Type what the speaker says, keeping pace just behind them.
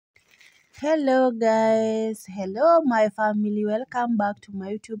Hello guys, hello my family, welcome back to my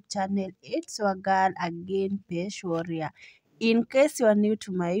YouTube channel. It's your girl again, Pesh Warrior. In case you are new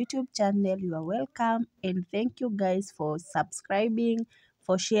to my YouTube channel, you are welcome and thank you guys for subscribing,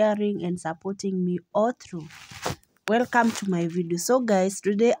 for sharing and supporting me all through. Welcome to my video. So guys,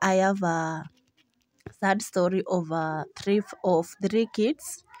 today I have a sad story of three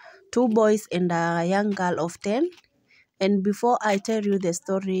kids, two boys and a young girl of 10. And before I tell you the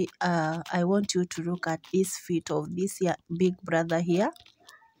story, I want you to look at this feet of this big brother here.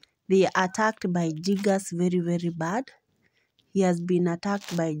 They are attacked by jiggers very, very bad. He has been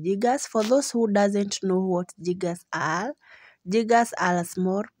attacked by jiggers. For those who doesn't know what jiggers are a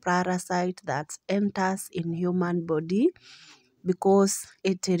small parasite that enters in human body because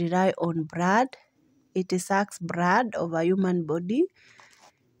it rely on blood. It sucks blood of a human body.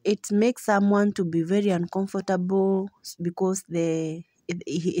 It makes someone to be very uncomfortable because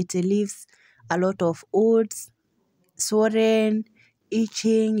it leaves a lot of odds, swollen,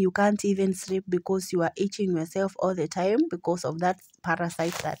 itching. You can't even sleep because you are itching yourself all the time because of that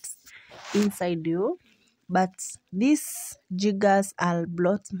parasite that's inside you. But these jiggers are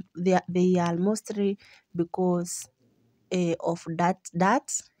they are mostly because of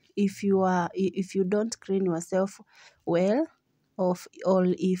that if you don't clean yourself well, or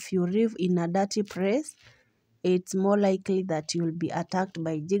if you live in a dirty place, it's more likely that you'll be attacked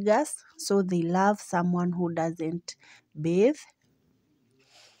by jiggers. So they love someone who doesn't bathe.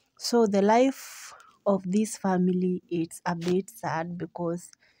 So the life of this family is a bit sad because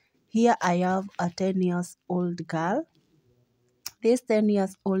here I have a 10 years old girl. This 10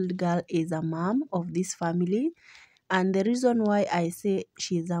 years old girl is a mom of this family. And the reason why I say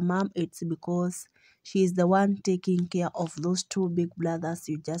she's a mom, it's because she's the one taking care of those two big brothers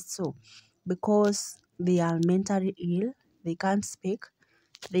you just saw. Because they are mentally ill, they can't speak,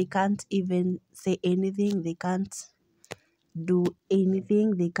 they can't even say anything, they can't do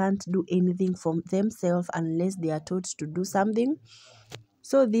anything, they can't do anything for themselves unless they are told to do something.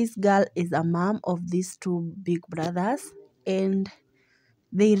 So this girl is a mom of these two big brothers and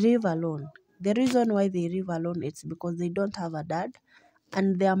they live alone. The reason why they live alone is because they don't have a dad,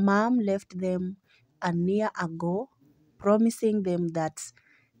 and their mom left them a year ago, promising them that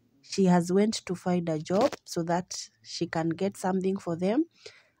she has went to find a job so that she can get something for them.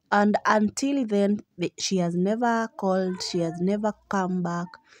 And until then, she has never called, she has never come back,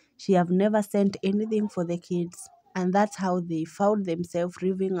 she have never sent anything for the kids, and that's how they found themselves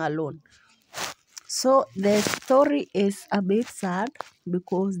living alone. So the story is a bit sad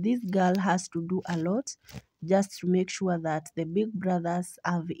because this girl has to do a lot just to make sure that the big brothers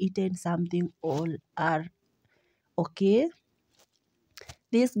have eaten something or are okay.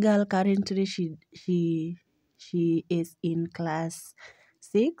 This girl currently she is in class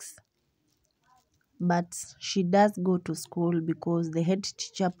 6, but she does go to school because the head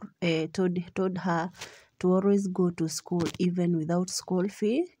teacher told her to always go to school even without school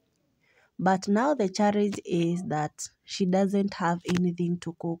fee. But now the challenge is that she doesn't have anything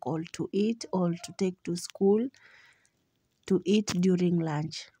to cook or to eat or to take to school to eat during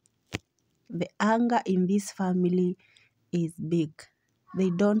lunch. The anger in this family is big.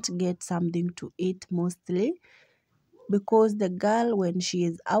 They don't get something to eat mostly because the girl, when she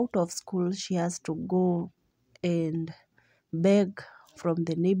is out of school, she has to go and beg from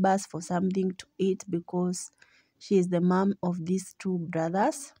the neighbors for something to eat because she is the mom of these two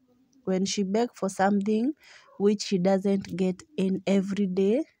brothers. When she begs for something which she doesn't get in every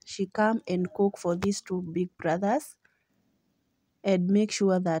day, she come and cook for these two big brothers and make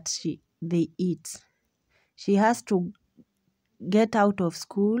sure that they eat. She has to get out of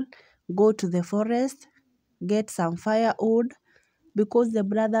school, go to the forest, get some firewood because the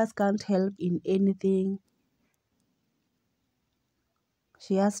brothers can't help in anything.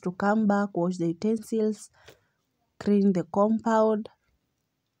 She has to come back, wash the utensils, clean the compound.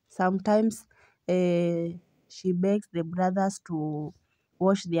 Sometimes she begs the brothers to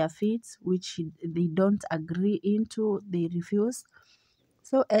wash their feet, which they don't agree into, they refuse.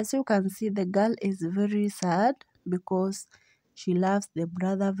 So as you can see, the girl is very sad because she loves the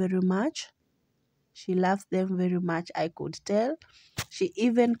brother very much. She loves them very much, I could tell. She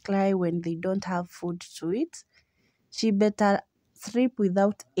even cry when they don't have food to eat. She better sleep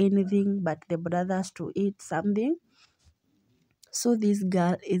without anything but the brothers to eat something. So this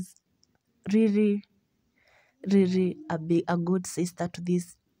girl is really, really a good sister to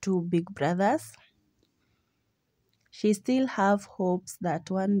these two big brothers. She still have hopes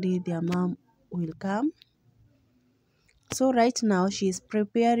that one day their mom will come. So right now she is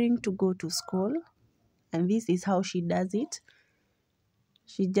preparing to go to school, and this is how she does it.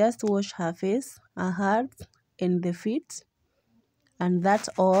 She just wash her face, her hands, and the feet, and that's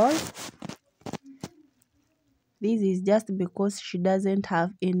all. This is just because she doesn't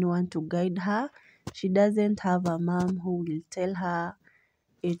have anyone to guide her. She doesn't have a mom who will tell her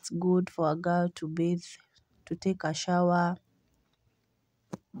it's good for a girl to bathe, to take a shower.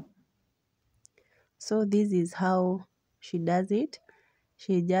 So this is how she does it.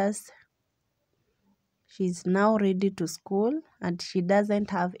 She just She's now ready to school and she doesn't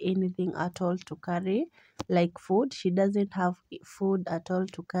have anything at all to carry, like food. She doesn't have food at all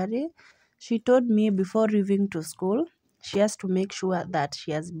to carry. She told me before leaving to school, she has to make sure that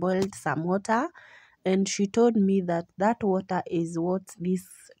she has boiled some water, and she told me that that water is what these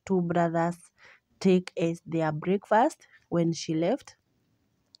two brothers take as their breakfast when she left.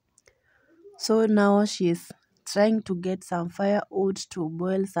 So now she's trying to get some firewood to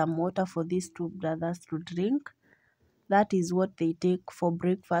boil some water for these two brothers to drink. That is what they take for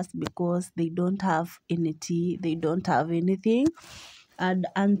breakfast because they don't have any tea, they don't have anything. And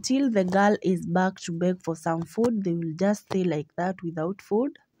until the girl is back to beg for some food, they will just stay like that without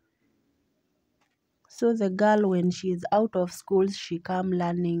food. So the girl, when she is out of school, she come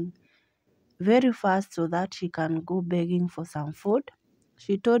learning very fast so that she can go begging for some food.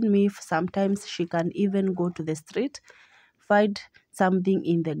 She told me sometimes she can even go to the street, find something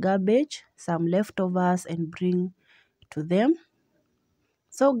in the garbage, some leftovers, and bring to them.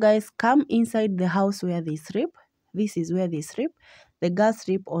 So guys, come inside the house where they sleep. This is where they sleep. The girls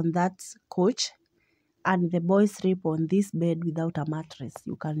sleep on that couch and the boys sleep on this bed without a mattress.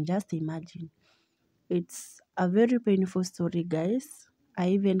 You can just imagine. It's a very painful story, guys. I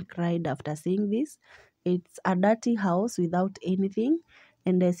even cried after seeing this. It's a dirty house without anything.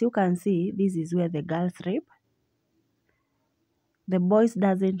 And as you can see, this is where the girls sleep. The boys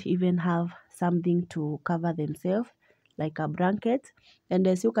doesn't even have something to cover themselves, like a blanket. And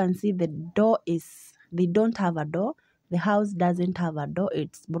as you can see, the door is, they don't have a door. The house doesn't have a door.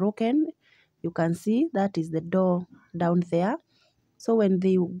 It's broken. You can see that is the door down there. So when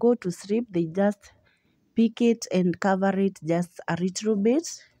they go to sleep, they just pick it and cover it just a little bit,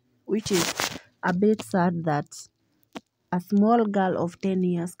 which is a bit sad that a small girl of 10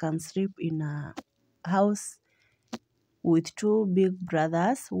 years can sleep in a house with two big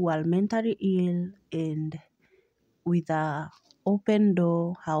brothers who are mentally ill and with a open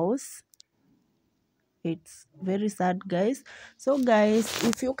door house. It's very sad, guys. So guys,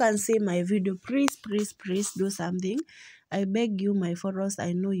 if you can see my video, please do something. I beg you, my followers,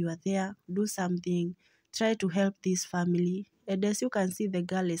 I know you are there. Do something. Try to help this family. And as you can see, the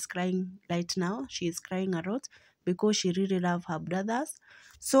girl is crying right now. She is crying a lot because she really loves her brothers.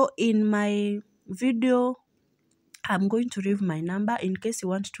 So in my video, I'm going to leave my number in case you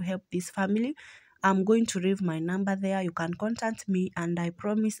want to help this family. I'm going to leave my number there. You can contact me and I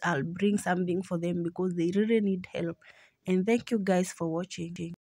promise I'll bring something for them because they really need help. And thank you guys for watching.